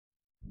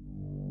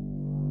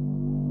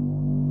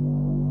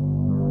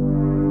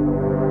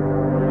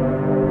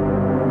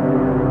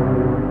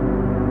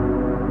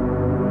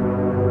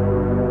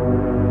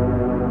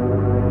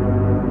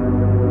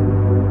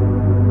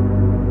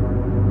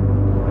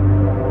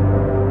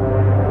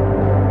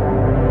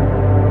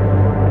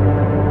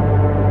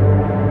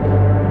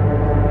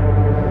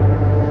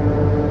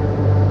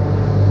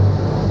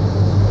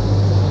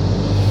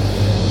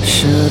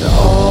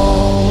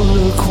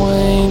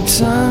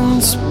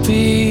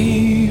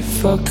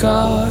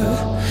forgot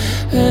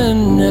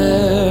and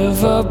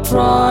never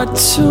brought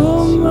to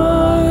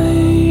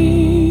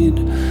mind.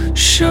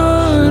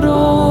 Should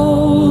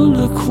old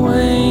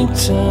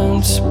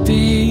acquaintance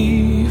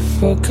be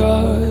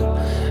forgot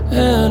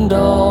and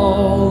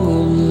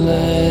all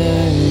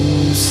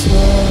lang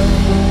syne?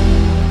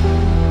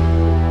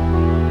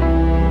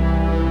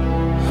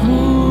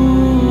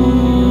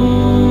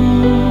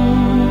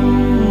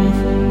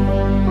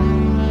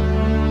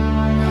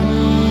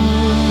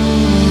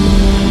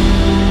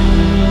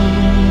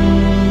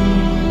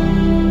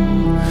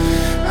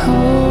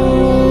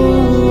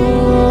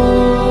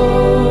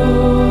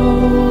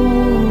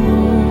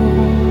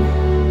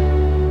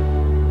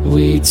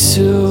 We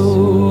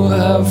two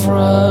have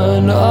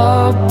run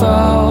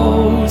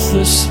about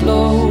the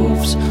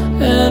slopes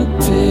and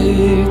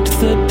picked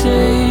the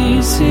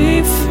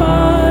daisy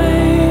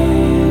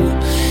fine.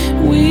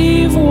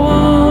 We've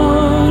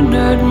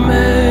wandered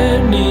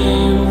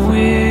many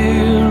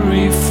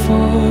weary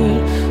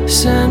foot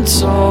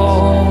since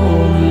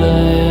Auld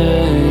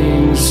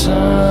lang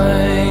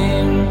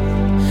syne.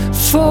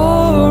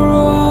 For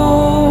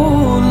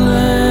Auld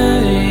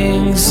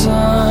lang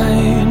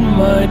syne,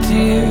 my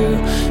dear,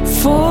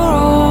 for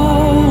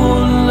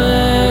Auld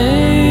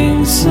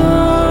lang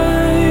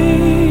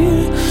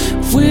syne,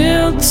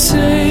 we'll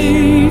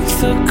take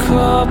the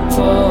cup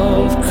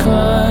of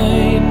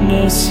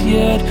kindness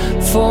yet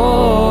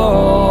for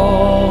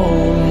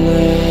Auld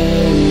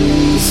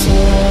lang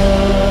syne.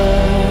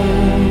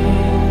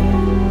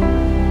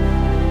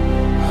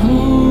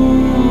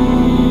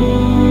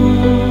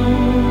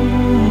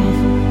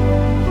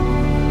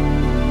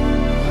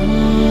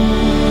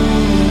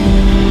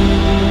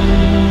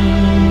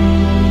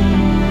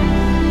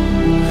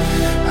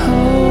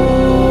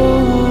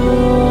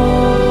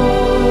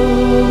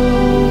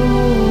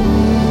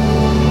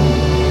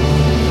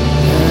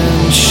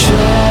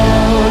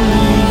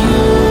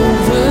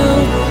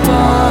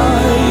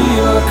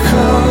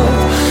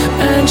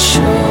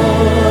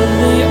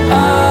 Surely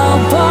I'll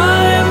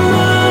buy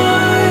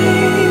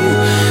mine.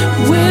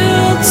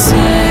 We'll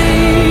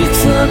take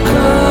the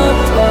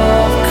cup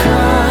of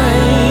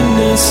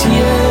kindness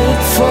yet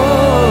for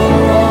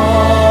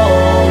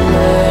Auld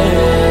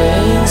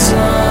lang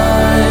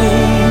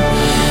syne.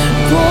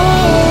 For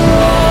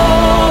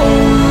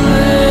Auld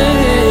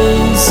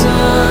lang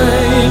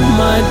syne,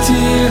 my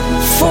dear,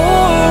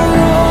 for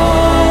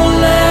Auld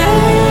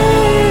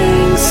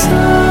lang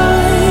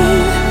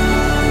syne,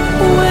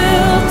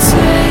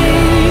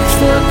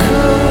 the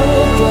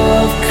cup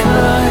of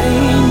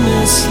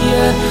kindness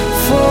yet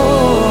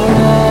for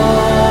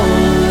Auld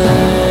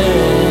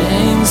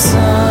lang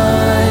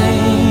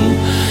syne.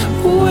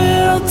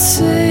 We'll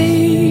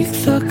take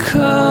the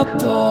cup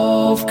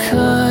of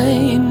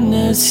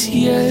kindness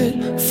yet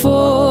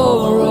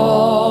for all.